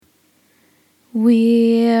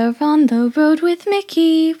We're on the road with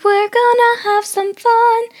Mickey, we're gonna have some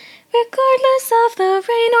fun. Regardless of the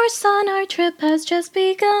rain or sun, our trip has just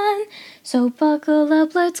begun. So buckle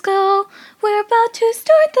up, let's go, we're about to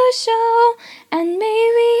start the show. And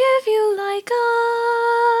maybe if you like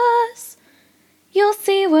us, you'll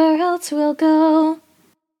see where else we'll go.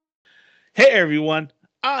 Hey everyone,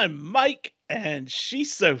 I'm Mike and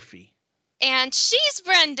she's Sophie. And she's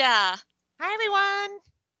Brenda. Hi, everyone.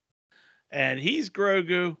 And he's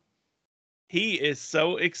Grogu. He is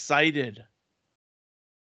so excited.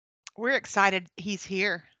 We're excited he's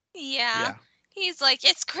here. Yeah. He's like,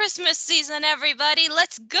 it's Christmas season, everybody.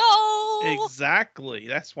 Let's go. Exactly.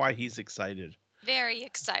 That's why he's excited. Very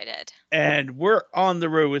excited. And we're on the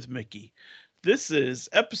road with Mickey. This is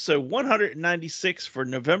episode 196 for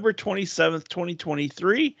November 27th,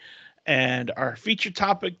 2023. And our feature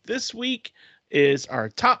topic this week is our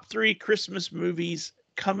top 3 Christmas movies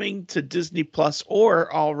coming to Disney Plus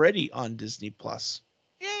or already on Disney Plus.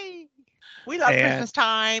 Yay. We love Christmas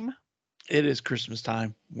time. It is Christmas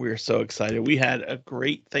time. We're so excited. We had a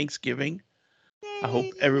great Thanksgiving. Yay. I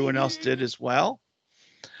hope everyone else did as well.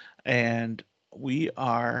 And we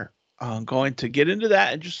are going to get into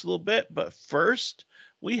that in just a little bit. But first,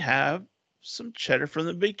 we have some cheddar from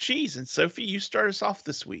the Big Cheese. And Sophie, you start us off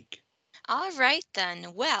this week. All right, then.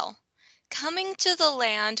 Well, coming to the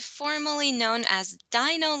land formerly known as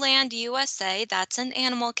Dino Land USA, that's an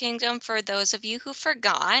Animal Kingdom for those of you who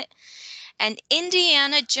forgot, an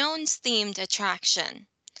Indiana Jones themed attraction.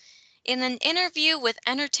 In an interview with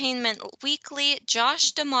Entertainment Weekly,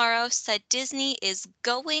 Josh D'Amaro said Disney is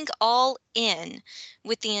going all in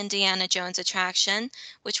with the Indiana Jones attraction,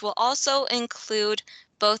 which will also include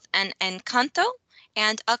both an Encanto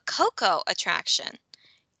and a Coco attraction.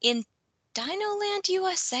 In Dino Land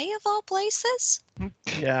USA, of all places?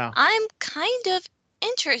 Yeah. I'm kind of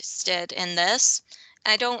interested in this.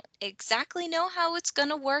 I don't exactly know how it's going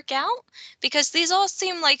to work out because these all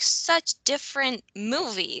seem like such different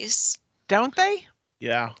movies. Don't they?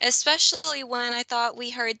 Yeah. Especially when I thought we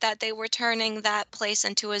heard that they were turning that place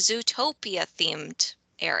into a Zootopia themed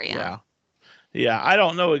area. Yeah. Yeah, I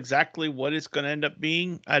don't know exactly what it's going to end up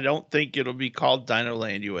being. I don't think it'll be called Dino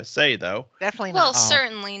Land USA, though. Definitely Well, not.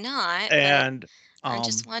 certainly not. And I'm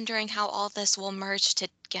just wondering how all this will merge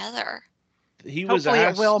together. He was Hopefully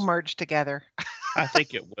asked, it will merge together. I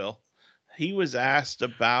think it will. He was asked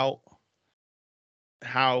about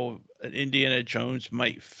how an Indiana Jones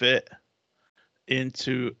might fit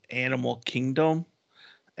into Animal Kingdom.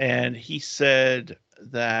 And he said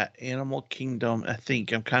that Animal Kingdom, I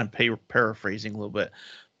think I'm kind of paraphrasing a little bit,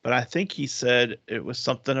 but I think he said it was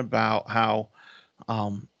something about how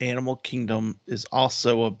Animal Kingdom is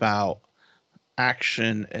also about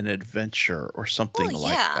action and adventure or something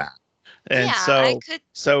like that. And yeah,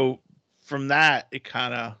 so from that, it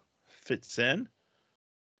kind of fits in.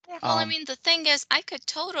 Well, I mean, the thing is, I could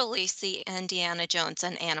totally see Indiana Jones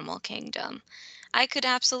and Animal Kingdom. I could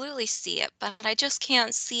absolutely see it, but I just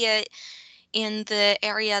can't see it in the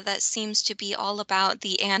area that seems to be all about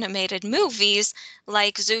the animated movies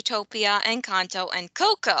like Zootopia, Encanto, and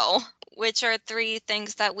Coco, which are 3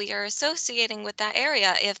 things that we are associating with that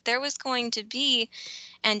area. If there was going to be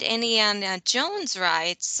an Indiana Jones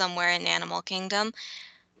ride somewhere in Animal Kingdom,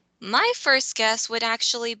 my first guess would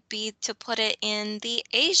actually be to put it in the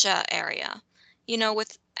Asia area,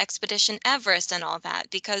 with Expedition Everest and all that,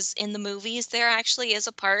 because in the movies there actually is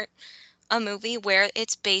a movie where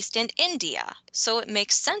it's based in India. So it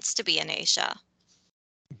makes sense to be in Asia.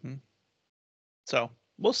 Mm-hmm. So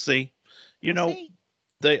we'll see.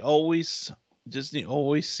 Disney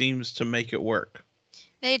always seems to make it work.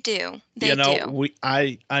 They do. They do.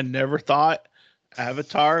 I never thought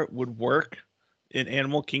Avatar would work in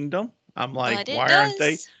Animal Kingdom. I'm like,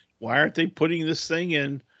 why aren't they putting this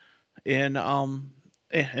thing in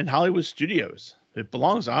Hollywood Studios? It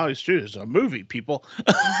belongs to Hollywood Studios. It's a movie, people.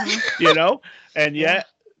 Mm-hmm. And yet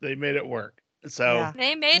they made it work. So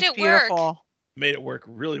they made it beautiful. work. Made it work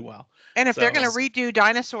really well. And if they're going to redo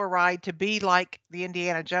Dinosaur Ride to be like the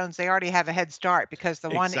Indiana Jones, they already have a head start because the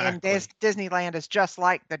one in Disneyland is just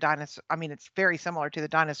like the dinosaur. I mean, it's very similar to the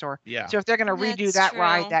dinosaur. Yeah. So if they're going to redo that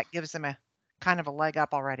ride, that gives them a kind of a leg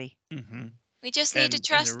up already. Mm-hmm. We just need to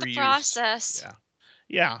trust the process.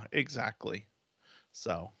 Yeah, exactly.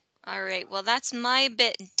 So. All right. Well, that's my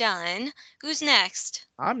bit done. Who's next?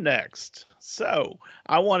 I'm next. So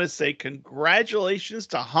I want to say congratulations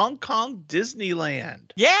to Hong Kong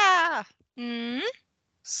Disneyland. Yeah. Hmm?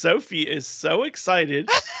 Sophie is so excited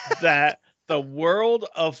that the World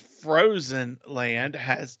of Frozen Land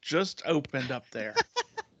has just opened up there.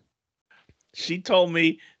 She told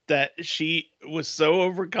me that she was so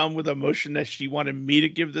overcome with emotion that she wanted me to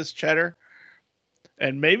give this cheddar.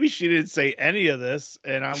 And maybe she didn't say any of this,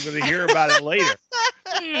 and I'm going to hear about it later.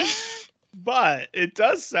 But it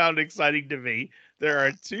does sound exciting to me. There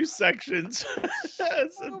are 2 sections.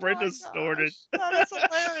 Brenda snorted. That is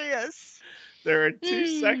hilarious. There are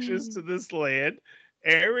 2 sections to this land,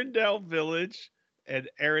 Arendelle Village and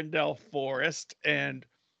Arendelle Forest. And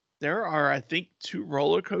there are, I think, 2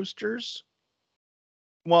 roller coasters.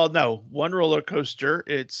 Well, no, 1 roller coaster.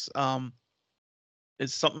 It's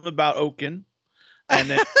something about Oaken.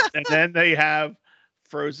 And then they have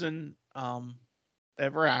Frozen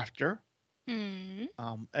Ever After. And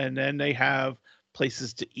then they have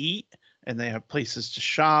places to eat, and they have places to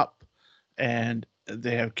shop, and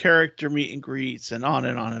they have character meet and greets, and on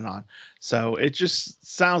and on and on. So it just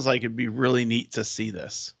sounds like it'd be really neat to see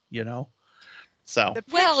this, So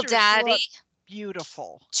well, Daddy,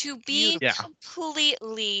 beautiful. To be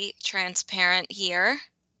completely transparent here.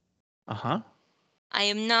 I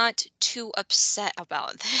am not too upset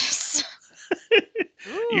about this.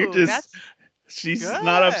 Ooh, she's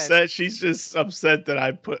not upset. She's just upset that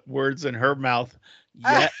I put words in her mouth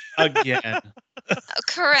yet again.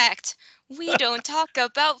 Correct. We don't talk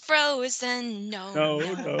about Frozen. No.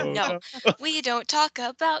 We don't talk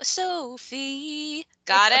about Sophie.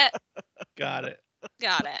 Got it? Got it.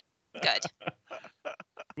 Good.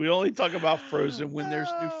 We only talk about Frozen when there's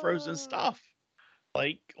new Frozen stuff.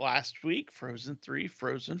 Like last week, Frozen 3,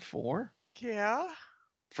 Frozen 4. Yeah.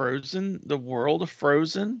 Frozen, the world of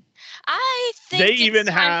Frozen. I think it's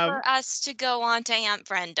time for us to go on to Aunt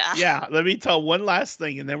Brenda. Yeah, let me tell one last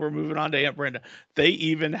thing, and then we're moving on to Aunt Brenda. They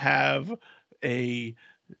even have a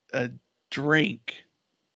drink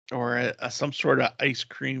or some sort of ice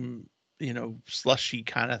cream, slushy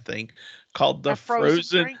kind of thing called the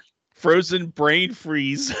Frozen Brain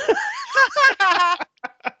Freeze.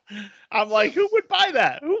 I'm like, who would buy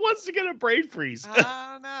that? Who wants to get a brain freeze?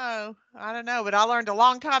 I don't know, but I learned a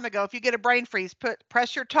long time ago, if you get a brain freeze,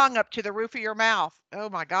 press your tongue up to the roof of your mouth. Oh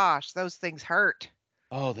my gosh, those things hurt.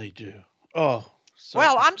 Oh, they do. Oh.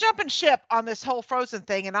 Well, I'm jumping ship on this whole Frozen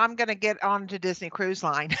thing, and I'm going to get on to Disney Cruise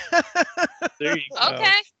Line. There you go.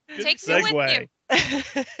 Okay, take me with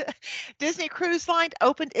you. Disney Cruise Line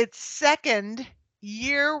opened its second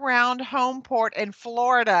year-round home port in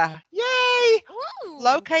Florida. Yay! Ooh.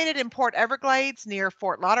 Located in Port Everglades near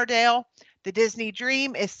Fort Lauderdale, the Disney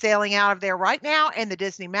Dream is sailing out of there right now, and the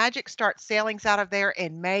Disney Magic starts sailings out of there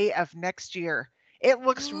in May of next year. It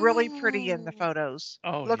looks really pretty in the photos.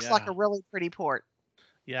 Oh, looks like a really pretty port.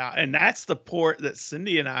 Yeah, and that's the port that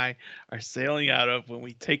Cindy and I are sailing out of when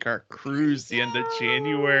we take our cruise the end of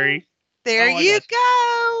January. There you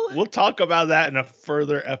go. We'll talk about that in a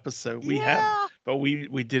further episode.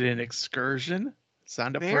 We did an excursion.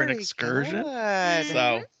 Signed up for an excursion. Good.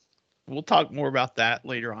 So we'll talk more about that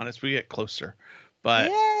later on as we get closer.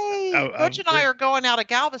 But yay! Butch and I are going out of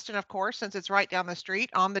Galveston, of course, since it's right down the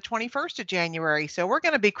street on the 21st of January. So we're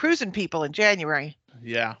going to be cruising people in January.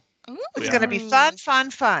 Yeah. Ooh. It's going to be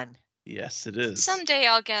fun. Yes, it is. Someday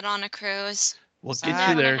I'll get on a cruise. We'll get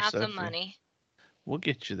you there, have the money. We'll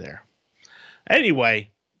get you there.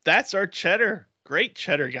 Anyway, that's our cheddar. Great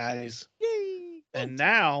cheddar, guys. Yay! And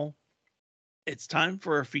now it's time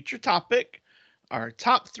for our feature topic. Our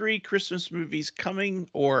top 3 Christmas movies coming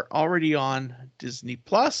or already on Disney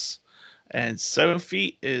Plus. And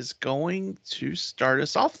Sophie is going to start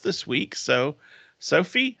us off this week. So,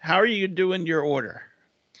 Sophie, how are you doing your order?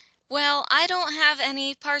 Well, I don't have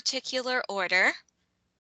any particular order.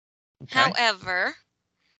 Okay. However,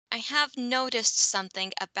 I have noticed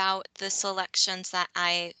something about the selections that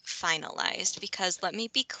I finalized, because let me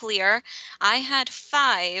be clear, I had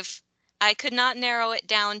 5. I could not narrow it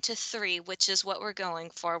down to 3, which is what we're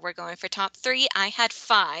going for. We're going for top 3. I had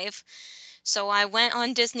 5. So I went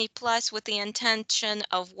on Disney Plus with the intention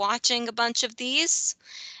of watching a bunch of these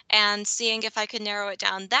and seeing if I could narrow it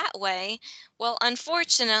down that way. Well,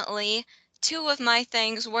 unfortunately, 2 of my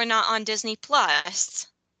things were not on Disney Plus.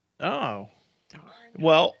 Oh.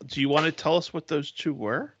 Well, do you want to tell us what those 2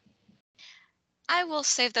 were? I will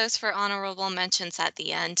save those for honorable mentions at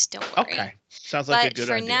the end. Don't worry. Okay. Sounds like a good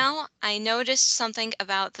idea. But for now, I noticed something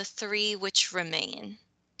about the 3 which remain.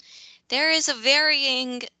 There is a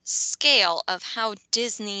varying scale of how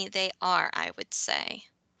Disney they are, I would say.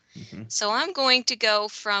 Mm-hmm. So I'm going to go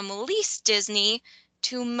from least Disney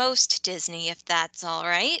to most Disney, if that's all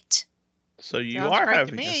right. So you are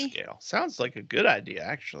having a scale. Sounds like a good idea,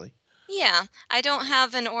 actually. Yeah, I don't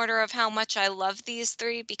have an order of how much I love these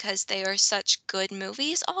 3 because they are such good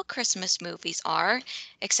movies. All Christmas movies are,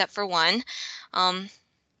 except for one.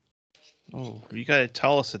 Oh, you got to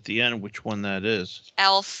tell us at the end which one that is.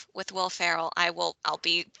 Elf with Will Ferrell. I'll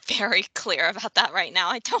be very clear about that right now.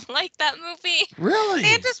 I don't like that movie. Really?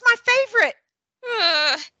 Santa's my favorite.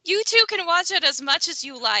 You two can watch it as much as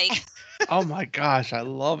you like. Oh my gosh, I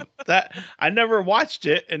love that. I never watched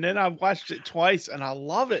it, and then I've watched it twice, and I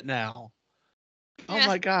love it now. Oh Yeah.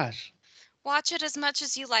 my gosh. Watch it as much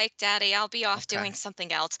as you like, Daddy. I'll be off Okay. doing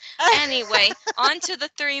something else. Anyway, on to the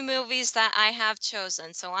 3 movies that I have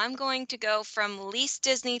chosen. So I'm going to go from least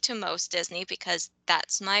Disney to most Disney because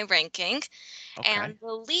that's my ranking. Okay. And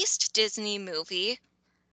the least Disney movie,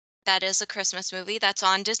 that is a Christmas movie that's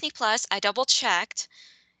on Disney Plus, I double checked,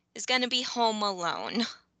 is going to be Home Alone.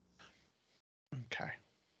 Okay.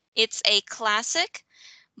 It's a classic,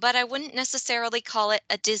 but I wouldn't necessarily call it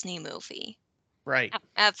a Disney movie. Right.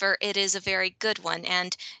 However, it is a very good one.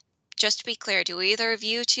 And just to be clear, do either of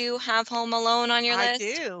you two have Home Alone on your I list?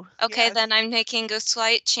 do. Okay, yes. then I'm making a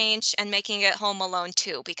slight change and making it Home Alone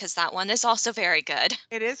 2 because that one is also very good.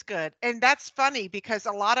 It is good. And that's funny because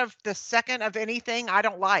a lot of the second of anything I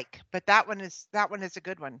don't like, but that one is a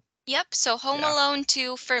good one. Yep, so Home Yeah. Alone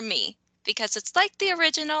 2 for me because it's like the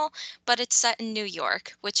original, but it's set in New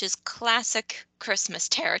York, which is classic Christmas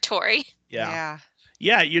territory. Yeah.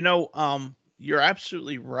 Yeah, you're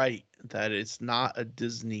absolutely right that it's not a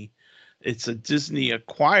Disney. It's a Disney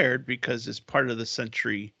acquired because it's part of the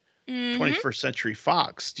 21st Century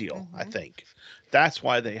Fox deal, I think. That's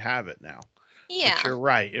why they have it now. Yeah. But you're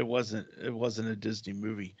right. It wasn't a Disney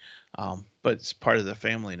movie. But it's part of the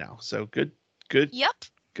family now. So good Yep.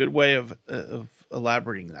 good way of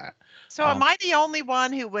elaborating that. So am I the only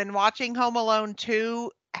one who, when watching Home Alone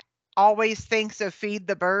 2, always thinks of Feed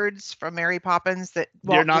the Birds from Mary Poppins? That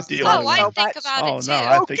You're Walt not Disney the loves only I one. think much? about Oh it too. no,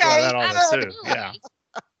 I think about that all the time too. Absolutely. Yeah.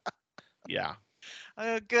 Yeah.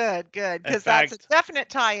 Oh, good, because In that's a fact, definite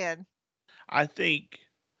tie-in. I think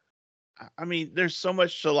I mean there's so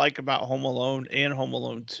much to like about Home Alone and Home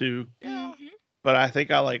Alone 2, Mhm. but I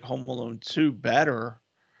think I like Home Alone 2 better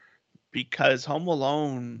because Home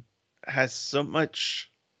Alone has so much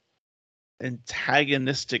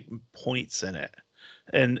antagonistic points in it.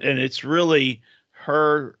 And it's really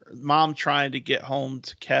her mom trying to get home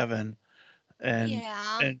to Kevin and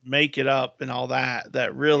Yeah. and make it up and all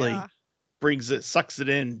that really Yeah. sucks it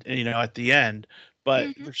in, at the end. But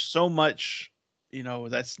Mhm. there's so much,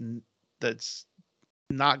 that's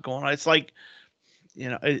not going on. It's like,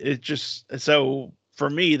 it just, so for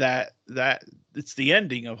me that it's the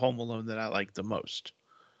ending of Home Alone that I like the most.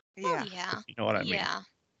 Yeah. Oh, yeah. You know what I mean? Yeah.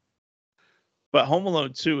 But Home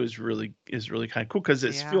Alone 2 is really kind of cool because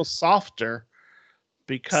it Yeah. feels softer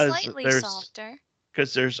because Slightly there's softer.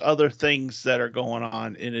 other things that are going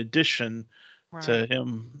on in addition to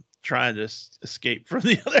him trying to escape from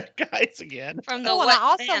the other guys again. From the Oh, and wet I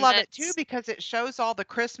also love it too bandits. because it shows all the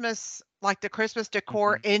Christmas, like the Christmas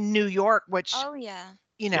decor in New York, which, Oh, yeah.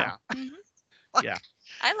 Yeah. Mhm. like, Yeah.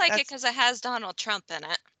 I like it that's- because it has Donald Trump in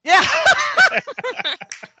it. yeah.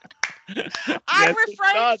 I Yes, it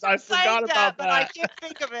refrained does. from I saying forgot that, about but I that. can't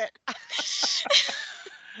think of it.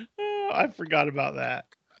 Oh, I forgot about that.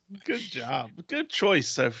 Good job. Good choice,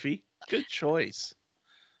 Sophie. Good choice.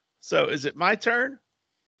 So is it my turn?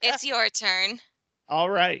 It's your turn. All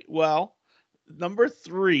right. Well, number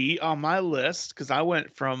 3 on my list, because I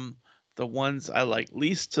went from the ones I like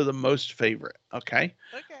least to the most favorite. Okay.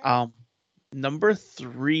 Okay. Number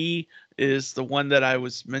 3 is the one that I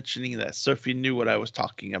was mentioning that Sophie knew what I was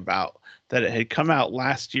talking about, that it had come out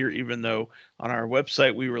last year, even though on our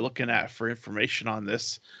website we were looking at for information on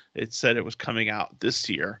this, it said it was coming out this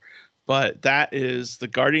year. But that is the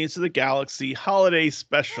Guardians of the Galaxy Holiday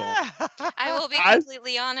Special. I will be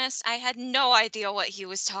completely honest. I had no idea what he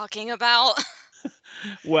was talking about.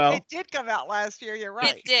 Well, It did come out last year. You're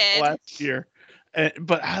right. It did. last year,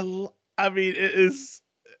 but I mean,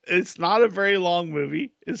 it's not a very long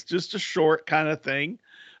movie. It's just a short kind of thing,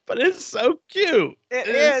 but it's so cute. It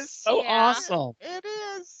is is. so Yeah. awesome. It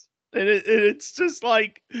is. And it's just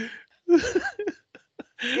like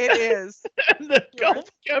It is. and the Yes.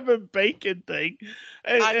 Kevin Bacon thing.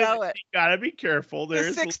 And, I know and it. You gotta be careful. The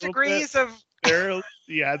There's 6 a little degrees bit, of.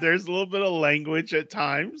 there's a little bit of language at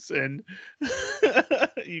times, and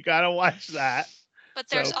you gotta watch that. But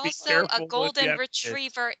So there's be also careful a if you golden have kids.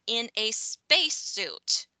 retriever in a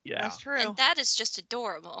spacesuit. Yeah, That's true. And that is just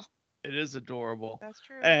adorable. it is adorable. That's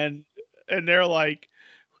true. And they're like,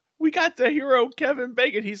 we got the hero Kevin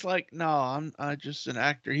Bacon. He's like, no, I'm just an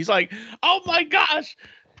actor. He's like, oh my gosh,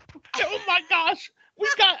 we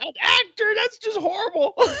got an actor. That's just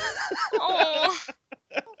horrible. Oh,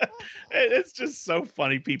 It's just so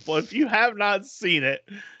funny, people. If you have not seen it,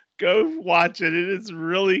 Go watch it. It is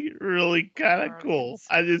really, really kind of cool.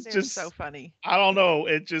 It's They're just so funny. I don't know.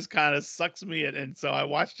 It just kind of sucks me in. And so I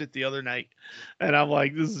watched it the other night and I'm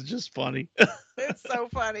like, this is just funny. It's so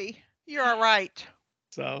funny. You're right.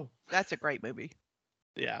 So That's a great movie.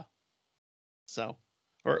 yeah. So,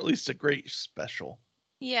 or at least a great special.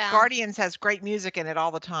 Yeah. Guardians has great music in it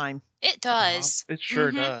all the time. It does. It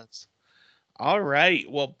sure does. All right.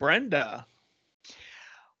 Well, Brenda.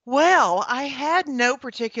 Well, I had no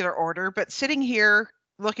particular order, but sitting here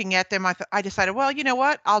looking at them, I decided, well, you know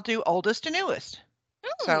what? I'll do oldest to newest.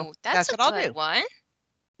 So Ooh, that's a what I'll good do. one.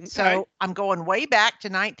 So I'm going way back to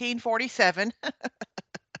 1947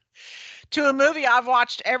 to a movie I've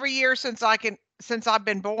watched every year since I've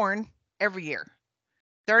been born, every year.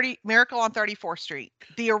 Miracle on 34th Street,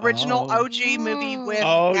 the original OG movie with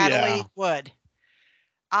Natalie Wood.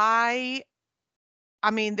 I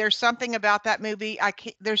mean, there's something about that movie.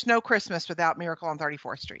 There's no Christmas without Miracle on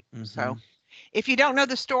 34th Street. So if you don't know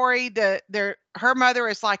the story, her mother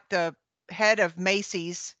is like the head of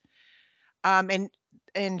Macy's. And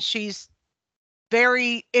she's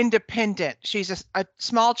very independent. She's a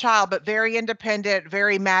small child, but very independent,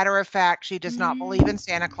 very matter of fact. She does not believe in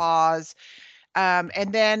Santa Claus.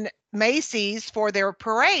 And then Macy's, for their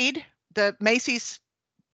parade, the Macy's,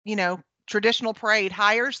 traditional parade,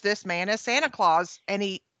 hires this man as Santa Claus, and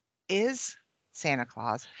he is Santa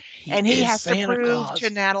Claus. And he has to prove to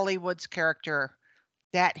Natalie Wood's character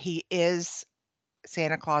that he is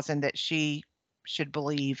Santa Claus and that she should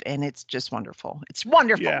believe, and it's just wonderful. It's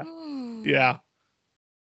wonderful. Yeah. Yeah.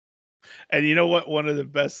 And you know what? One of the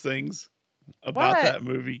best things about that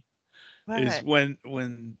movie is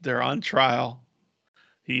when they're on trial,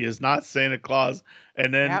 he is not Santa Claus,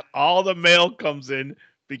 and then all the mail comes in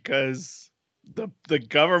because the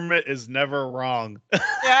government is never wrong.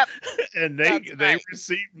 Yep. And they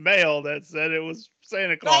received mail that said it was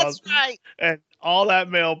Santa Claus. That's right. And all that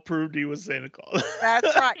mail proved he was Santa Claus.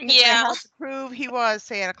 That's right. Yeah. They had to prove he was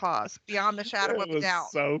Santa Claus beyond the shadow of a doubt.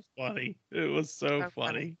 It was so funny. It was so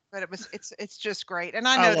funny. But it's just great. And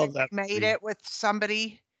I know they made it with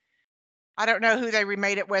somebody. I don't know who they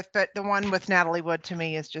remade it with, but the one with Natalie Wood to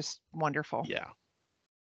me is just wonderful. Yeah.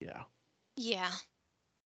 Yeah. Yeah.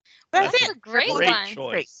 That's a great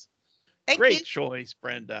choice. Great choice,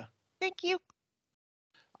 Brenda. Thank you.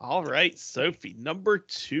 All right, Sophie, number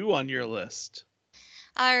 2 on your list.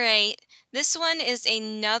 All right. This one is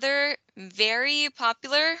another very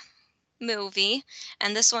popular movie,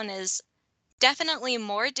 and this one is definitely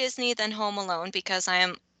more Disney than Home Alone because I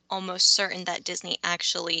am almost certain that Disney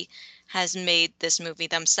actually has made this movie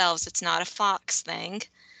themselves. It's not a Fox thing.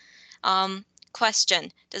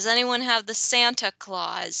 Question, does anyone have the Santa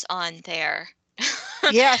Claus on there?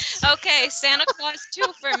 Yes. Okay, Santa Claus 2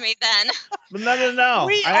 for me then. No.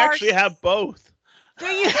 I actually have both. Do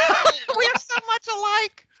you? We are so much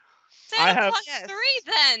alike. Santa Claus 3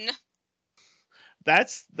 then.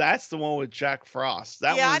 That's the one with Jack Frost.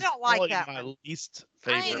 That I don't like that my one. least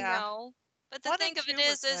favorite. I know. But the thing of it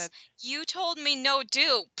is you told me no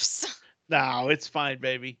dupes. No, it's fine,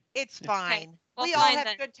 baby. It's fine. Okay. Well, we all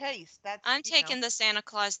have good taste. I'm taking the Santa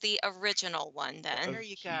Claus, the original one then. There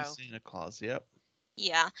you go. Santa Claus, yep.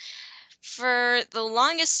 Yeah. For the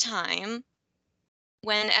longest time,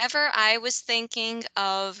 whenever I was thinking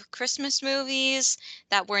of Christmas movies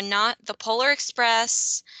that were not the Polar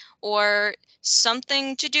Express or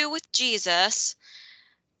something to do with Jesus,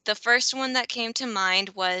 the first one that came to mind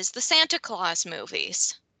was the Santa Claus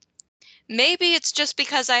movies. Maybe it's just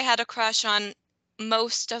because I had a crush on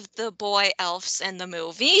most of the boy elves in the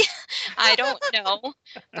movie. I don't know.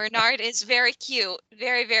 Bernard is very cute.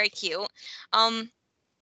 Very, very cute.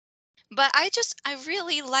 But I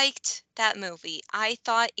really liked that movie. I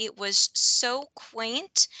thought it was so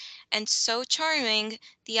quaint and so charming.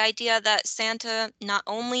 The idea that Santa not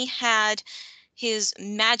only had his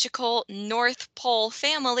magical North Pole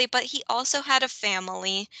family, but he also had a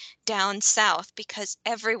family down south because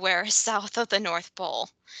everywhere is south of the North Pole.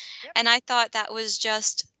 Yep. And I thought that was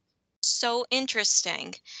just so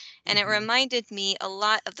interesting. And it reminded me a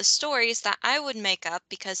lot of the stories that I would make up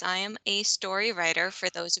because I am a story writer. For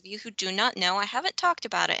those of you who do not know, I haven't talked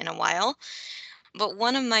about it in a while, but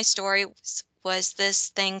one of my stories was this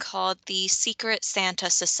thing called the Secret Santa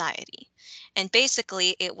Society. And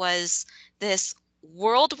basically it was this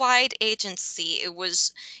worldwide agency. It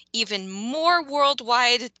was even more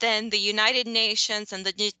worldwide than the United Nations and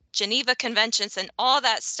the Geneva Conventions and all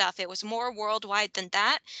that stuff. It was more worldwide than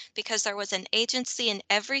that because there was an agency in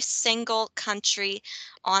every single country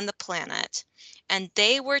on the planet. And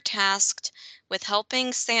they were tasked with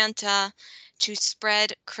helping Santa to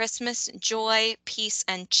spread Christmas joy, peace,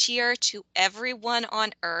 and cheer to everyone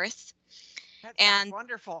on Earth. That sounds And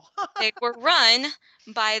wonderful. they were run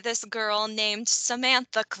by this girl named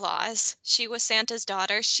Samantha Claus. She was Santa's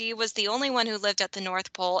daughter. She was the only one who lived at the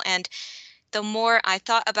North Pole. And the more I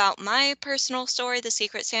thought about my personal story, the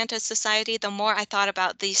Secret Santa Society, the more I thought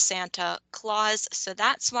about the Santa Claus. So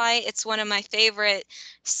that's why it's one of my favorite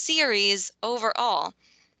series overall.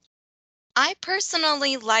 I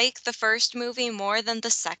personally like the first movie more than the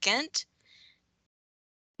second,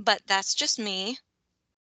 but that's just me,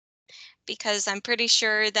 because I'm pretty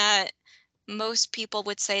sure that most people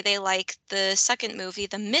would say they like the second movie,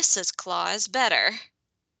 the Mrs. Claus, better.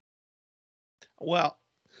 Well,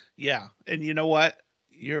 yeah. And you know what?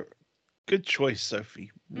 You're good choice, Sophie.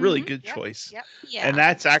 Really good Yep, choice. yep. Yeah. And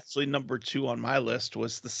that's actually number 2 on my list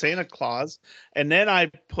was the Santa Claus. And then I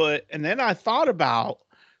thought about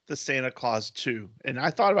the Santa Claus 2. And I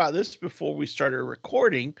thought about this before we started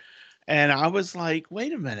recording. And I was like,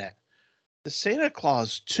 wait a minute. The Santa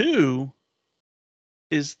Claus 2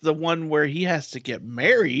 is the one where he has to get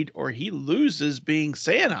married or he loses being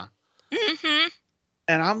Santa. Mm-hmm.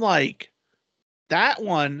 And I'm like, that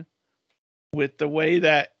one with the way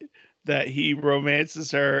that he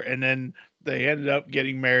romances her and then they ended up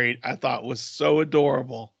getting married, I thought was so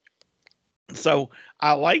adorable. So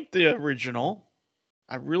I like the original.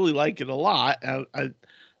 I really like it a lot. I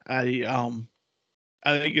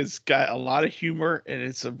think it's got a lot of humor and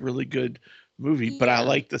it's a really good movie. But I Yeah.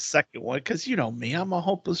 like the second one because you know me, I'm a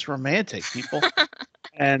hopeless romantic, people.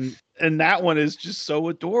 and that one is just so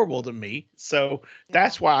adorable to me. So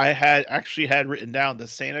that's why I had written down the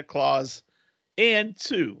Santa Claus and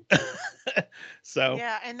 2. So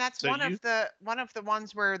Yeah, and that's so one you of the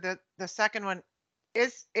ones where the second one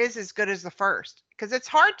is as good as the first because it's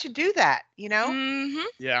hard to do that, you know? Mm-hmm.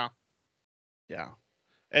 yeah. Yeah.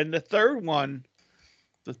 And the third one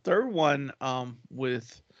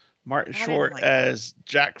with Martin I didn't Short like that. as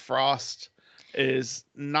Jack Frost is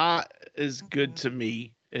not as good Mhm. to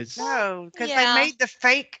me. It's No, because Yeah. they made the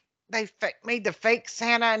fake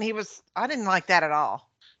Santa and I didn't like that at all.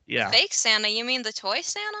 yeah. Fake Santa, you mean the toy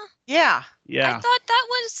Santa? Yeah. I Yeah. thought that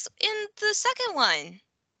was in the second one.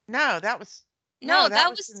 No, that was No, that that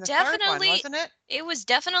was was in the third one, definitely, wasn't it? it was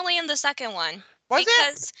definitely in the second one. Was it?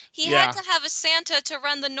 Because he Yeah. had to have a Santa to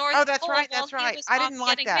run the North Oh, that's Pole right, while that's he right. was I off didn't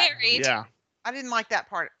like getting that. married. Yeah. I didn't like that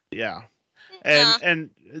part. Yeah. Yeah. And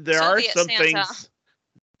there are Soviet some Santa. things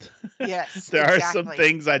Yes, there are some exactly.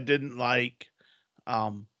 things I didn't like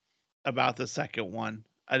about the second one.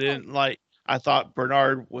 I thought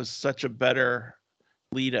Bernard was such a better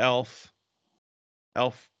lead elf,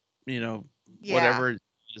 you know, Yeah. whatever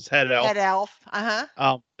his head elf, Head elf.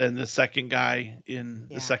 Uh-huh. than the second guy in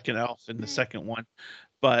the Yeah. second elf in the Mm. second one.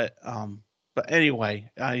 But anyway,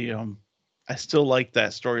 I still like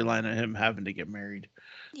that storyline of him having to get married.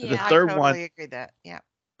 The Yeah. I third one, totally agree that. Yeah.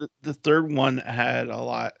 the third one had a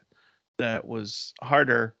lot that was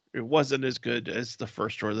harder. It wasn't as good as the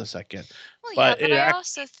first or the second, Well, yeah, but but it I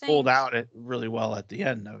actually also pulled think, out it really well at the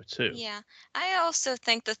end, though, too. yeah, I also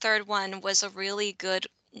think the third one was a really good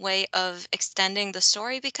way of extending the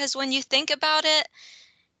story because when you think about it,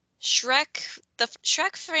 the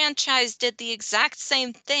Shrek franchise did the exact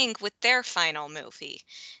same thing with their final movie.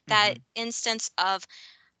 That Mhm. instance of,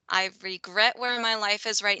 I regret where my life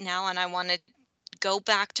is right now and I want to go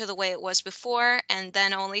back to the way it was before, and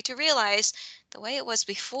then only to realize the way it was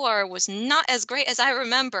before was not as great as I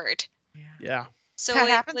remembered. Yeah. Yeah. So That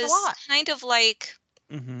happens a lot.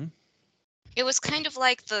 Mhm. it was kind of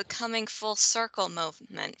like the coming full circle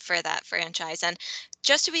movement for that franchise. And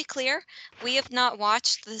just to be clear, we have not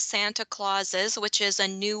watched the Santa Clauses, which is a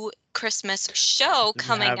new Christmas show We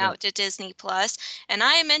coming haven't. out to Disney Plus, and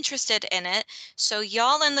I am interested in it. So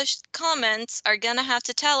y'all in the comments are gonna have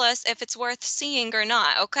to tell us if it's worth seeing or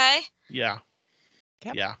not, okay? Yeah.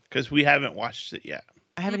 Yep. Yeah, because we haven't watched it yet.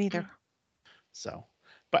 I haven't either. So,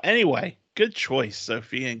 but anyway, good choice,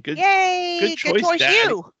 Sophie, and Yay! Good choice, choice, Daddy,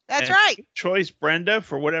 you. That's and right. good choice, Brenda,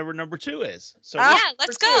 for whatever number 2 is. So, Ah, Yeah,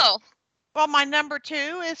 let's go. Well, my number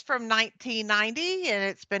 2 is from 1990, and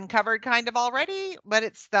it's been covered kind of already, but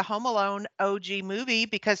it's the Home Alone OG movie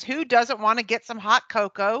because who doesn't want to get some hot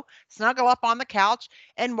cocoa, snuggle up on the couch,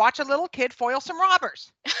 and watch a little kid foil some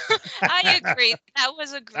robbers? I agree. That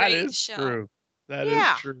was a that great is show. true. That is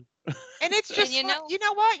Yeah. true. And it's just you fun. know, You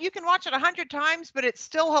know what? You can watch it 100 times, but it's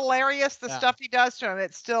still hilarious. The Yeah. stuff he does to him,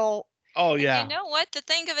 it's still. Oh and yeah. you know what? The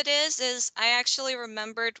thing of it is I actually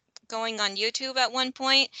remembered going on YouTube at one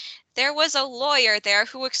point. There was a lawyer there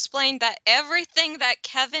who explained that everything that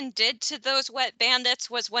Kevin did to those wet bandits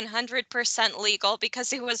was 100% legal because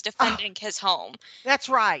he was defending his home. That's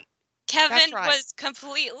right. Kevin right. was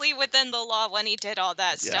completely within the law when he did all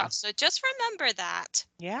that Yeah. stuff. So just remember that.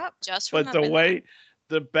 Yep. Just But remember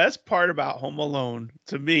the best part about Home Alone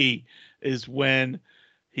to me is when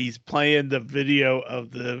he's playing the video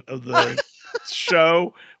of the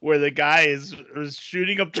show where the guy is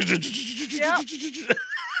shooting up. that.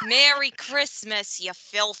 Merry Christmas, you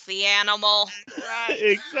filthy animal. Right.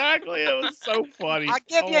 Exactly. It was so funny. I'll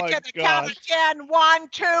give Oh you my to the count gosh. of 10. 1,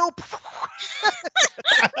 2.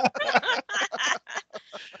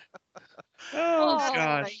 Oh Oh.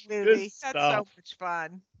 gosh. Great Good movie. That's so stuff. much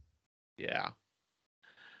fun. Yeah.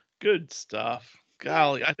 Good stuff.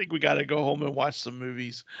 Golly, I think we got to go home and watch some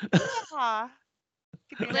movies. Yeah.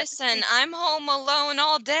 Could be next Listen, week. I'm home alone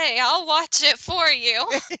all day. I'll watch it for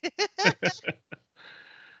you.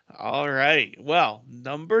 All right. Well,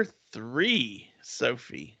 number 3,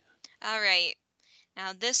 Sophie. All right.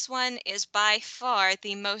 Now, this one is by far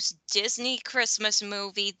the most Disney Christmas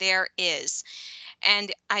movie there is.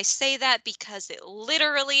 And I say that because it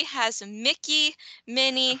literally has Mickey,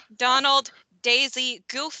 Minnie, Donald, Daisy,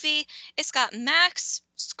 Goofy. It's got Max,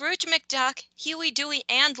 Scrooge McDuck, Huey, Dewey,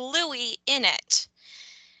 and Louie in it.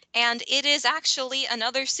 And it is actually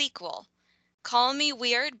another sequel. Call me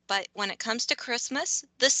weird, but when it comes to Christmas,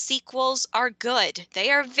 the sequels are good.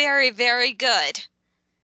 They are very, very good.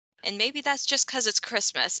 And maybe that's just because it's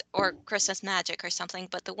Christmas or Christmas magic or something,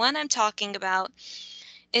 but the one I'm talking about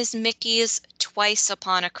is Mickey's Twice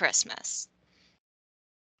Upon a Christmas.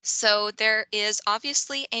 So there is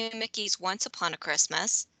obviously a Mickey's Once Upon a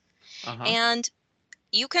Christmas, Uh-huh. and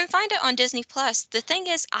you can find it on Disney Plus. The thing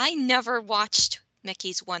is, I never watched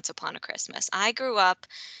Mickey's Once Upon a Christmas. I grew up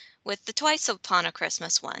with the Twice Upon a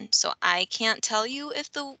Christmas one, so I can't tell you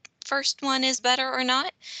if the first one is better or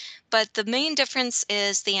not, but the main difference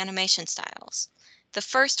is the animation styles. The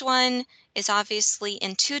first one is obviously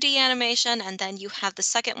in 2D animation, and then you have the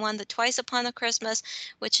second one, the Twice Upon a Christmas,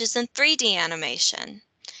 which is in 3D animation.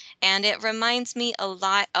 And it reminds me a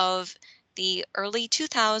lot of the early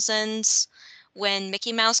 2000s when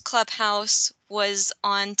Mickey Mouse Clubhouse was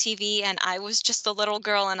on TV and I was just a little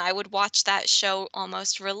girl and I would watch that show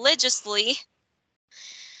almost religiously.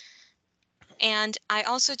 And I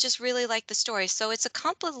also just really like the story. So it's a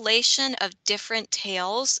compilation of different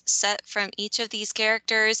tales set from each of these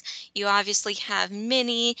characters. You obviously have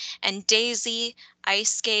Minnie and Daisy ice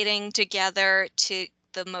skating together to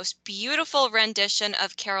the most beautiful rendition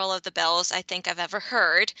of Carol of the Bells I think I've ever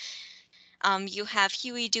heard. You have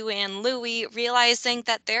Huey, Dewey, and Louie realizing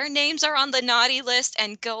that their names are on the naughty list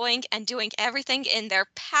and going and doing everything in their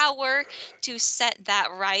power to set that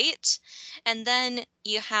right. And then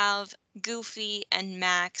you have Goofy and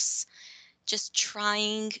Max just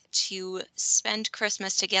trying to spend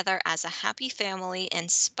Christmas together as a happy family in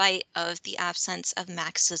spite of the absence of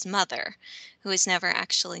Max's mother, who is never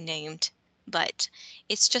actually named. But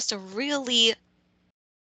it's just a really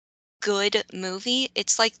good movie.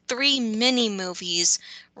 It's like 3 mini movies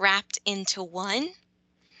wrapped into one.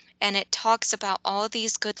 And it talks about all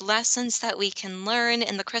these good lessons that we can learn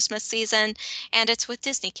in the Christmas season. And it's with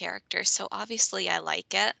Disney characters. So obviously I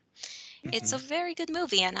like it. It's a Mhm. very good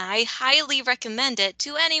movie, and I highly recommend it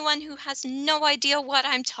to anyone who has no idea what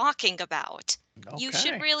I'm talking about. You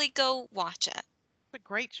should Okay. really go watch it. It's a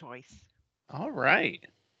great choice. All right.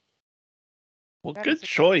 Well, That good is a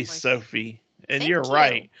great choice, choice. Sophie. And Thank you're you.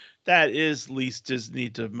 right. That is least Disney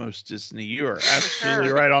to most Disney. You are absolutely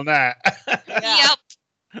sure. right on that. Yeah. Yep.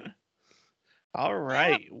 All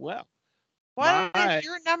right. Well, What my is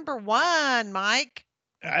your number 1, Mike?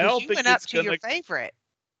 I Because don't you think went up it's to your gonna favorite.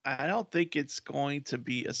 I don't think it's going to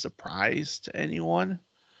be a surprise to anyone.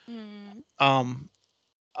 Mm.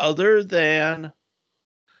 Other than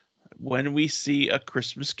when we see A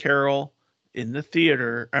Christmas Carol in the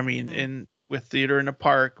theater, I mean Mhm. in with Theater in the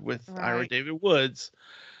Park with Ira Right. David Woods,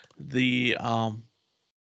 the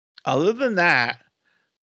other than that,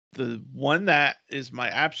 the one that is my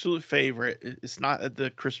absolute favorite, it's not the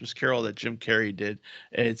Christmas Carol that Jim Carrey did.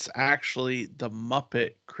 It's actually the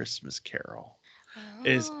Muppet Christmas Carol.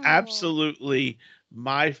 It is Oh. absolutely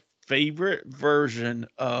my favorite version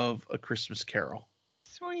of A Christmas Carol.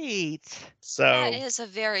 Sweet. That So, is a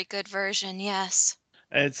very good version, yes.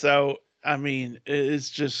 and so, I mean, it's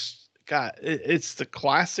just, God, it's the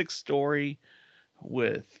classic story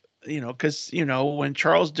with, because, when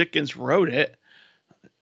Charles Dickens wrote it,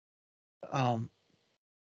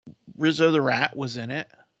 Rizzo the Rat was in it,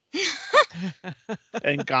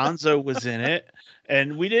 and Gonzo was in it,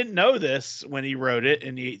 and we didn't know this when he wrote it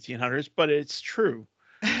in the 1800s, but it's true.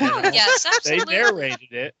 Oh, yes, They absolutely.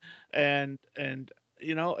 narrated it, and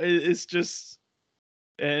it's just,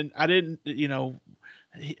 and I didn't,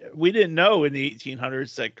 we didn't know in the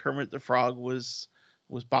 1800s that Kermit the Frog was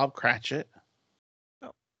Bob Cratchit.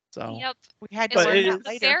 So Yep. We had to It's But learn one it of that the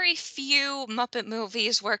later. very few Muppet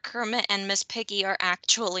movies where Kermit and Miss Piggy are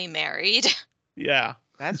actually married. yeah,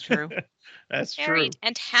 That's true. that's Married true.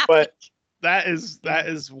 and happy. But that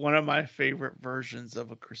is one of my favorite versions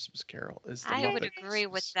of A Christmas Carol. Is the I would Muppet agree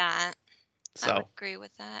with Christmas. that. I would So agree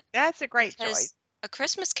with that. That's a great Because choice. A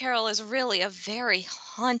Christmas Carol is really a very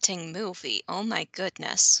haunting movie. Oh my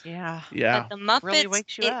goodness. Yeah. yeah, But the Really Muppets,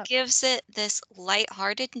 wakes you it up. gives it this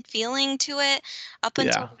lighthearted feeling to it up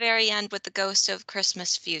until yeah, the very end with the Ghost of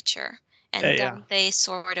Christmas Future. And yeah. then they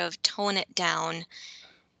sort of tone it down,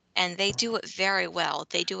 and they do it very well.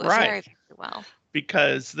 They do it Right. very, very well.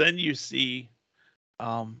 Because then you see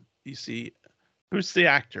who's the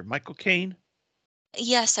actor? Michael Caine?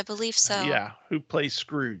 Yes, I believe so. Yeah, who plays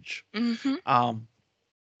Scrooge. Mm-hmm.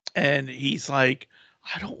 And he's like,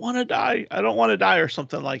 I don't want to die. I don't want to die, or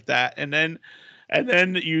something like that. And then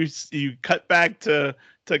you cut back to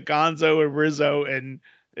Gonzo and Rizzo, and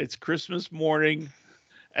it's Christmas morning,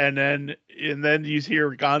 and then you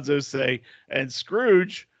hear Gonzo say, and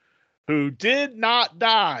Scrooge, who did not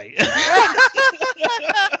die.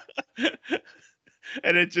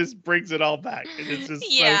 And it just brings it all back, and it's just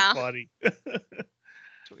Yeah. so funny.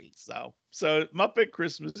 Sweet. So Muppet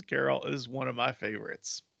Christmas Carol is one of my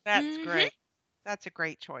favorites. That's Mhm. great. That's a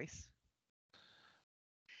great choice.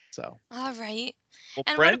 So All right. well,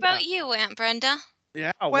 And what Brenda, about you, Aunt Brenda?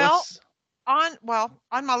 yeah, Well, on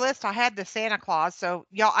my list I had the Santa Claus. So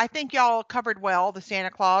I think y'all covered well the Santa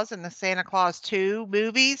Claus and the Santa Claus 2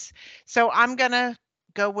 movies. So I'm going to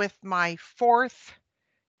go with my fourth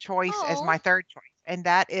choice as my Oh, third choice, and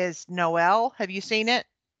that is Noel. Have you seen it?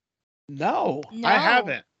 no, I no.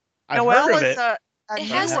 haven't. I've heard Noel of is it. a It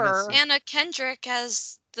But I has haven't newer. seen. Anna Kendrick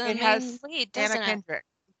as the It main has lead, Anna doesn't it? Kendrick.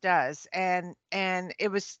 It does. And it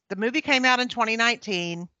was the movie came out in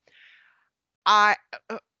 2019. I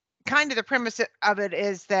kind of the premise of it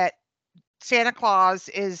is that Santa Claus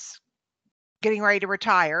is getting ready to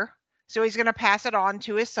retire. So he's going to pass it on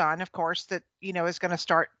to his son, of course, that, is going to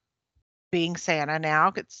start being Santa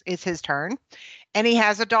now. It's his turn. And he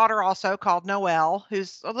has a daughter also called Noelle,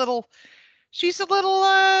 who's she's a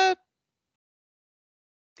little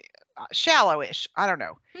shallowish. I don't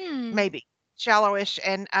know. Hmm. Maybe shallowish.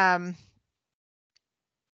 And I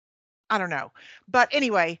don't know. But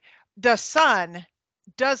anyway, the son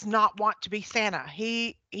does not want to be Santa.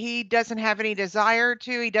 He doesn't have any desire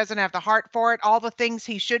to. He doesn't have the heart for it. All the things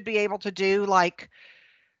he should be able to do, like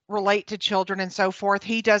relate to children and so forth,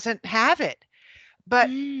 he doesn't have it. But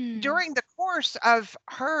Hmm. during the course of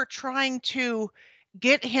her trying to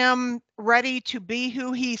get him ready to be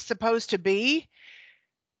who he's supposed to be,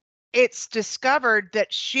 it's discovered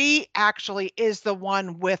that she actually is the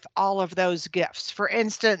one with all of those gifts. For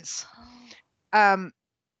instance, Oh.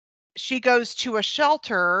 she goes to a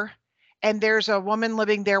shelter and there's a woman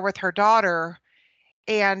living there with her daughter,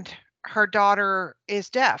 and her daughter is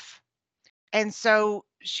deaf. And so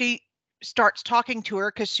she starts talking to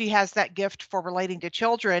her because she has that gift for relating to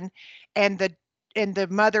children. And the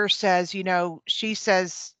mother says, she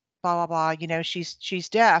says blah blah blah, she's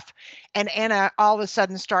deaf. And Anna all of a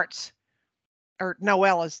sudden starts, or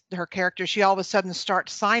Noelle is her character, she all of a sudden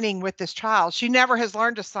starts signing with this child. She never has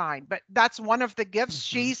learned to sign, but that's one of the gifts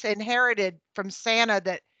she's inherited from Santa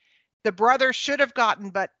that the brother should have gotten,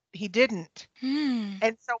 but he didn't. Hmm.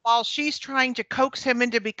 And so while she's trying to coax him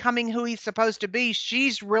into becoming who he's supposed to be,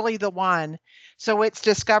 she's really the one. So it's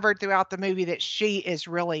discovered throughout the movie that she is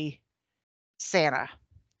really Santa.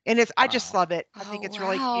 And I just Wow. love it. I think Oh, it's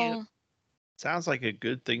really cute. wow. Sounds like a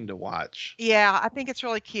good thing to watch. Yeah, I think it's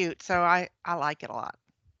really cute. So I like it a lot.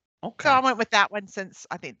 Okay. So I went with that one since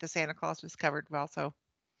I think the Santa Claus was covered well. So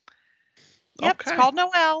yep, Okay. it's called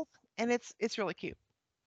Noel, and it's really cute.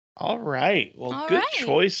 All right. Well, All good right.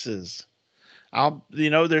 choices.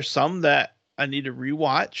 There's some that I need to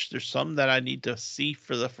rewatch. There's some that I need to see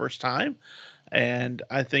for the first time, and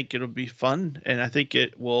I think it'll be fun, and I think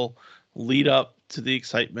it will lead up to the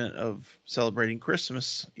excitement of celebrating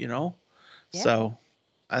Christmas. Yeah. So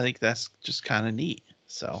I think that's just kind of neat.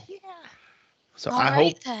 So Yeah. so All I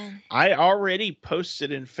right hope then. I already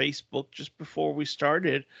posted in Facebook just before we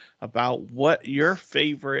started about what your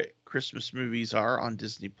favorite Christmas movies are on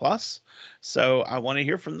Disney Plus. So I want to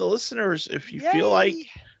hear from the listeners if you feel like Yay.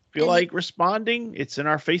 feel And- like responding, it's in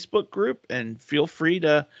our Facebook group, and feel free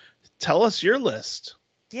to tell us your list.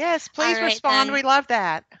 Yes, please right, respond. then. We love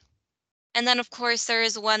that. And then, of course, there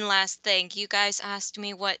is one last thing. You guys asked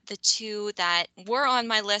me what the two that were on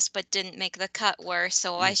my list but didn't make the cut were,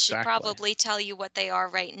 so I should Exactly. probably tell you what they are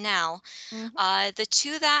right now. Mhm. The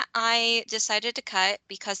two that I decided to cut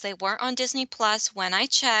because they weren't on Disney Plus when I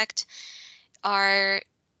checked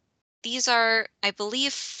these are, I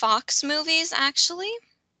believe, Fox movies, actually.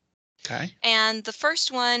 Okay. And the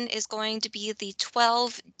first one is going to be the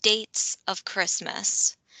 12 Dates of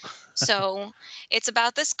Christmas. So it's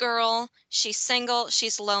about this girl. She's single.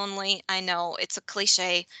 She's lonely. I know it's a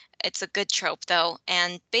cliche. It's a good trope, though.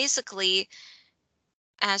 And basically,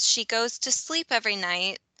 as she goes to sleep every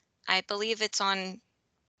night, I believe it's on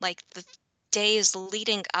like the days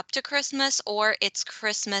leading up to Christmas or it's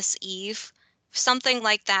Christmas Eve, something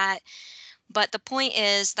like that. But the point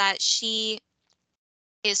is that she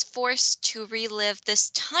is forced to relive this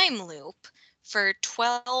time loop for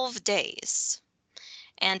 12 days.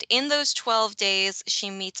 And in those 12 days,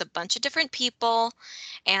 she meets a bunch of different people.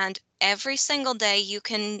 And every single day, you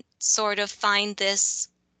can sort of find this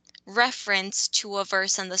reference to a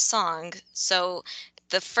verse in the song. So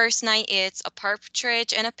the first night, it's a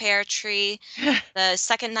partridge in a pear tree. The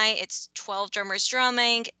second night, it's 12 drummers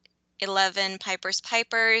drumming, 11 pipers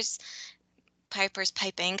piping.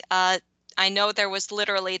 I know there was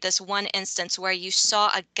literally this one instance where you saw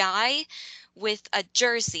a guy with a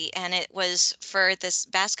jersey and it was for this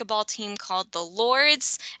basketball team called the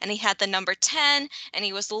Lords, and he had the number 10 and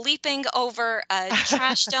he was leaping over a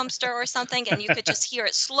trash dumpster or something, and you could just hear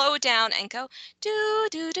it slow down and go do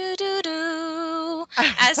do do do do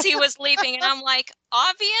as he was leaping, and I'm like,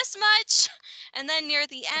 obvious much? And then near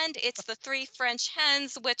the end, it's the three French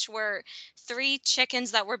hens, which were three chickens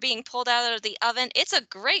that were being pulled out of the oven. It's a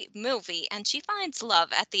great movie, and she finds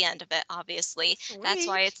love at the end of it, obviously. That's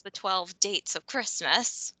why Sweet. it's the 12 Dates of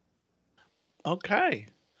Christmas. Okay.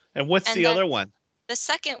 And what's And the then other one? the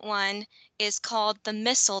second one is called The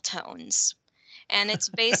Mistletones. And it's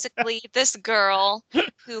basically this girl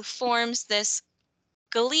who forms this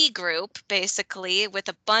glee group, basically, with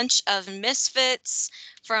a bunch of misfits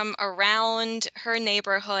from around her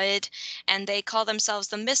neighborhood, and they call themselves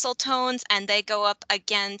the Mistletones, and they go up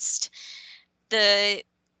against the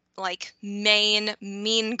like main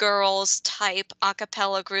Mean Girls type a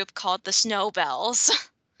cappella group called the Snowbells.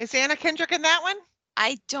 Is Anna Kendrick in that one?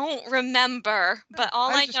 I don't remember, but all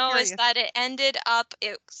I was I just know is curious. that it ended up,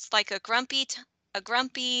 it's like a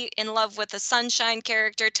grumpy in love with a sunshine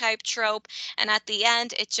character type trope, and at the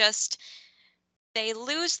end it just, they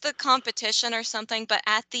lose the competition or something, but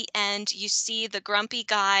at the end you see the grumpy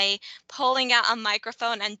guy pulling out a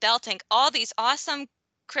microphone and belting all these awesome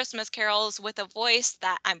Christmas carols with a voice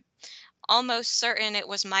that I'm almost certain it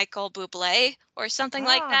was Michael Bublé or something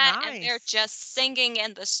like Oh, that, and they're nice. just singing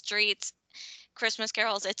in the streets Christmas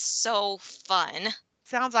carols. It's so fun.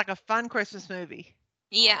 Sounds like a fun Christmas movie.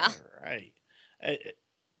 Yeah, All right. Uh,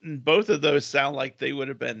 Both of those sound like they would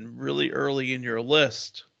have been really early in your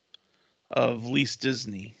list of least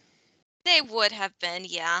Disney. they would have been,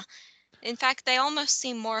 yeah. In fact, they almost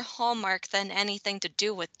seem more Hallmark than anything to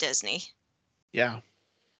do with Disney. Yeah.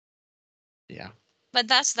 Yeah. But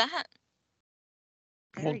that's that.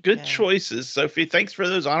 Well, Very good good. choices, Sophie. Thanks for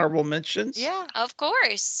those honorable mentions. Yeah. Of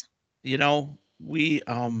course. You know, we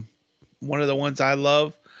one of the ones I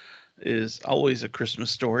love is always A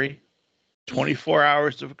Christmas Story. 24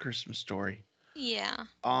 hours of A Christmas Story. Yeah.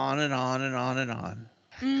 On and on and on and on.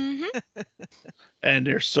 Mm-hmm. And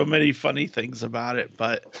there's so many funny things about it,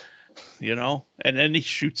 but and then he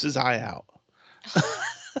shoots his eye out.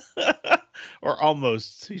 Or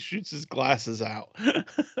almost. He shoots his glasses out.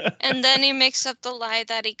 And then he makes up the lie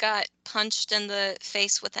that he got punched in the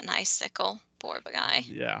face with an icicle. Poor guy.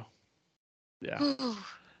 Yeah. Yeah. Ooh.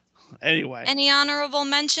 Anyway. Any honorable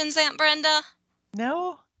mentions, Aunt Brenda?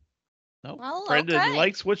 No? Nope. Well, Brenda okay.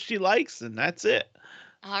 likes what she likes, and that's it.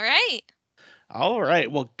 All right. All right.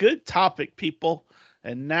 Well, good topic, people.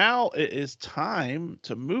 And now it is time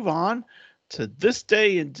to move on to this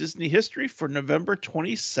day in Disney history for November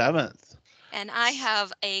 27th. And I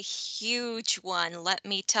have a huge one, let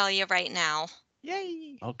me tell you right now.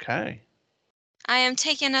 Yay. Okay. I am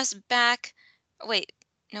taking us back. Wait,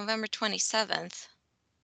 November 27th.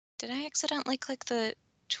 Did I accidentally click the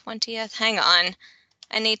 20th? Hang on.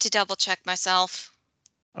 I need to double check myself.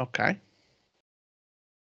 Okay.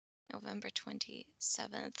 November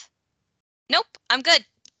 27th. Nope, I'm good.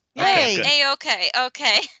 Okay, Yay. good. A-okay,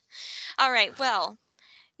 okay. All right, well,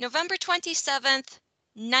 November 27th,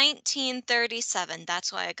 1937.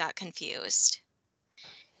 That's why I got confused.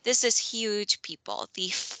 This is huge, people. The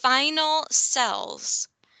final cells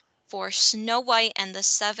for Snow White and the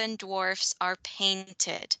Seven Dwarfs are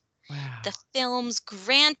painted. Wow. The film's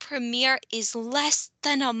grand premiere is less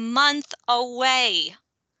than a month away.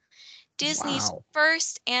 Disney's Wow.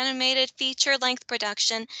 first animated feature-length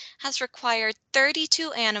production has required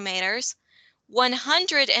 32 animators,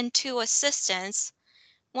 102 assistants,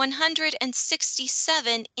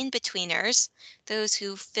 167 in-betweeners, those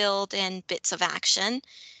who filled in bits of action,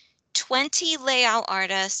 20 layout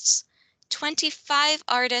artists, 25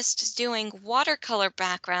 artists doing watercolor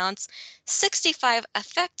backgrounds, 65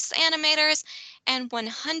 effects animators, and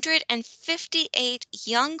 158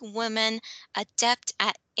 young women adept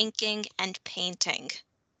at inking and painting.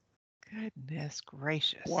 Goodness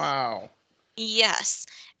gracious. Wow. Yes,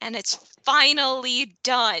 and it's finally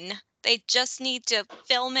done. They just need to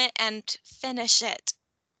film it and finish it.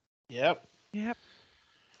 Yep. Yep.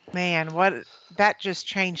 Man, that just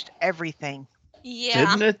changed everything. Yeah.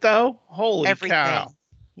 Didn't it though? Holy Everything. cow.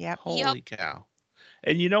 Yep. Holy cow.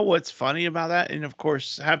 And you know what's funny about that? And of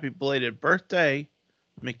course, happy belated birthday,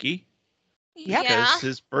 Mickey. Yep. Yeah. Because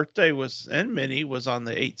his birthday and Minnie was on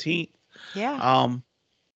the 18th. Yeah.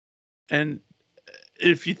 And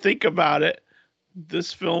if you think about it,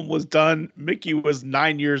 this film was done. Mickey was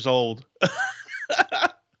 9 years old.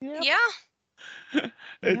 Yep. Yeah.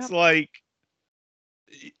 It's Yep. like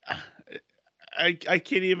I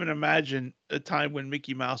can't even imagine a time when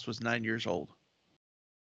Mickey Mouse was 9 years old.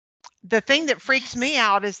 The thing that freaks me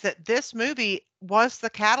out is that this movie was the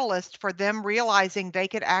catalyst for them realizing they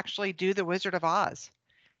could actually do The Wizard of Oz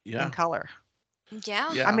Yeah. in color.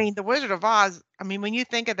 Yeah. Yeah. I mean, The Wizard of Oz, I mean, when you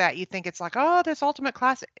think of that, you think it's like, oh, this ultimate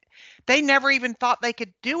classic. They never even thought they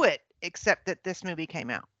could do it except that this movie came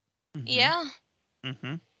out. Mhm. Yeah.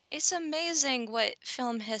 Mhm. It's amazing what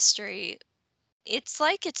film history, it's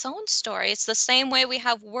like its own story. It's the same way we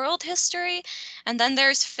have world history and then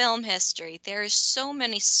there's film history. There's so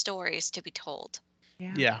many stories to be told.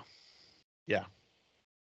 Yeah. Yeah.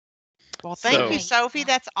 Well, thank you, Right. Sophie.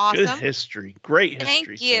 That's Good awesome. history. Great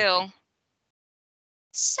history. Thank you.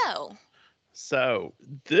 Sophie. So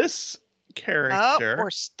this Oh, character, we're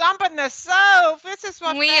stumping the Soph. This is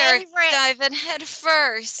my We are favorite. diving head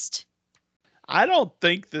first. I don't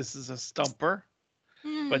think this is a stumper,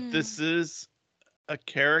 but Hmm. this is a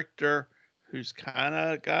character who's kind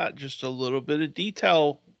of got just a little bit of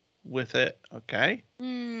detail with it. Okay.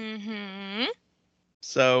 Mm-hmm.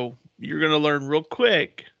 So you're going to learn real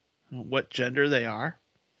quick what gender they are.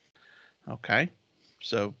 Okay.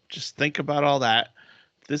 So just think about all that.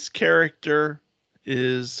 This character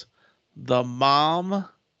is the mom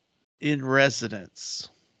in residence.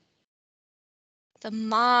 The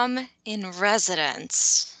mom in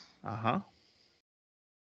residence. Uh-huh.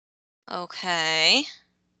 Okay.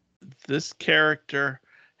 This character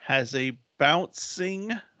has a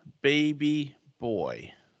bouncing baby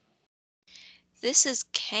boy. This is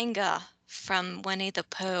Kanga from Winnie the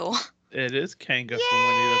Pooh. It is Kanga from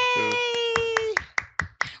Winnie the Pooh. Yay!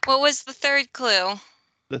 What was the third clue?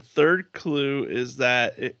 The third clue is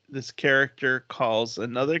that this character calls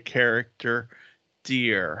another character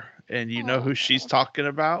dear. And you know who she's Aw. talking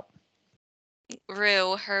about?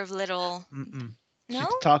 Rue, her little. Mm-mm. No?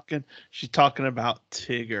 She's talking about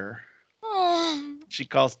Tigger. Oh. She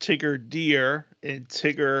calls Tigger dear, and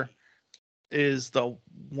Tigger is the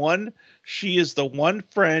one. She is the one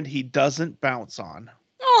friend he doesn't bounce on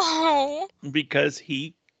Oh. because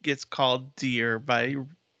he gets called dear by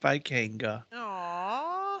Kanga.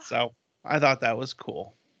 Aww. So I thought that was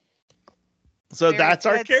cool. So Very that's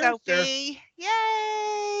our good, character. Sophie.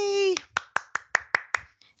 Yay!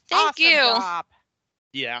 Thank Awesome you. job.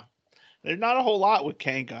 Yeah, there's not a whole lot with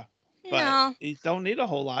Kanga, but No. you don't need a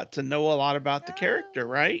whole lot to know a lot about the character,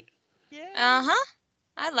 right? Yeah. Uh-huh.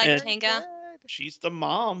 I like And- Kanga. She's the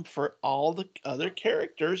mom for all the other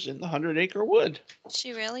characters in the 100 Acre Wood.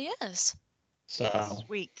 She really is. So,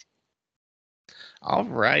 Sweet. all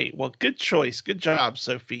right. Well, good choice. Good job,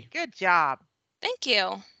 Sophie. Good job. Thank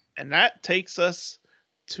you. And that takes us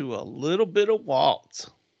to a little bit of Walt.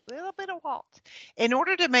 Little bit of Walt. In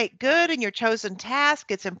order to make good in your chosen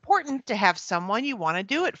task, it's important to have someone you want to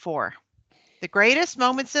do it for. The greatest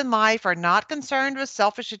moments in life are not concerned with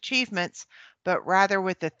selfish achievements, but rather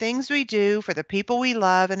with the things we do for the people we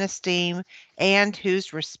love and esteem and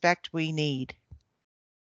whose respect we need.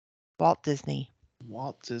 Walt Disney.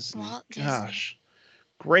 Walt Disney. Walt Disney. Gosh,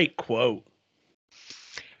 great quote.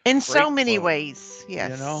 In so Great many quote. ways.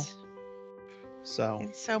 Yes. You know? So,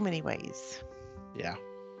 In so many ways. yeah.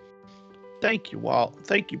 Thank you, Walt.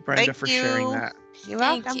 Thank you, Brenda, Thank for sharing you. that. You're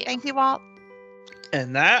Thank welcome. you. Thank you, Walt.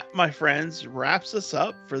 And that, my friends, wraps us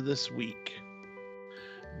up for this week.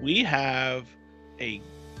 we have a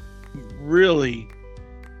really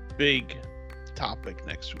big topic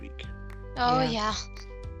next week. Oh, Yeah. yeah.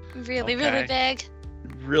 Really, Okay. really big.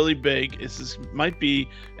 Really big. Might be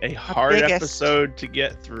a hard biggest. episode to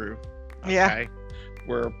get through. Yeah.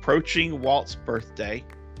 We're approaching Walt's birthday.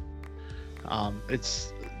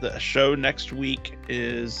 It's the show next week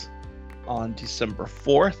is on December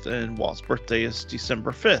 4th, and Walt's birthday is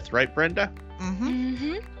December 5th, right, Brenda? Mm-hmm.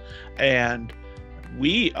 Mm-hmm. And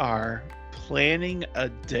we are planning a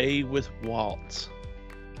day with Walt.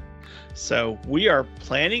 So we are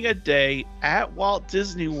planning a day at Walt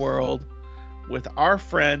Disney World with our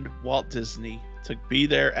friend Walt Disney to be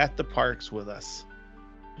there at the parks with us.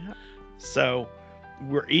 Yep. So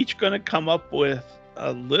we're each going to come up with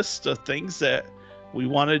a list of things that we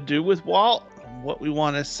want to do with Walt, what we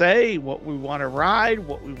want to say, what we want to ride,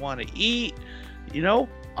 what we want to eat,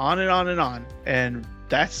 on and on and on. And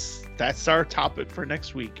that's our topic for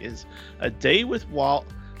next week is a day with Walt,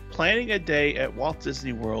 planning a day at Walt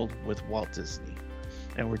Disney World with Walt Disney.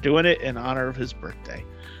 And we're doing it in honor of his birthday.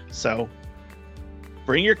 So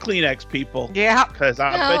bring your Kleenex, people. Yeah. Because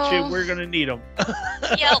I bet you No. we're going to need them.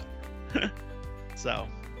 Yep. So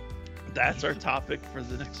that's our topic for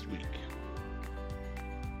the next week.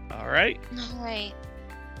 All right. All right.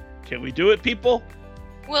 Can we do it, people?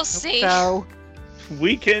 We'll see. So,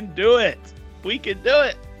 We can do it. We can do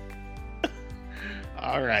it.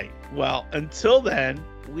 All right. Well, until then,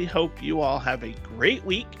 we hope you all have a great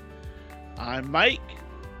week. I'm Mike.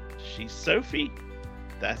 She's Sophie.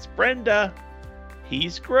 That's Brenda.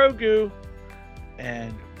 He's Grogu.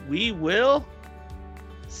 And we will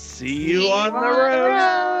see you on the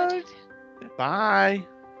road. Bye.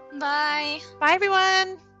 Bye. bye,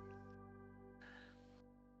 everyone.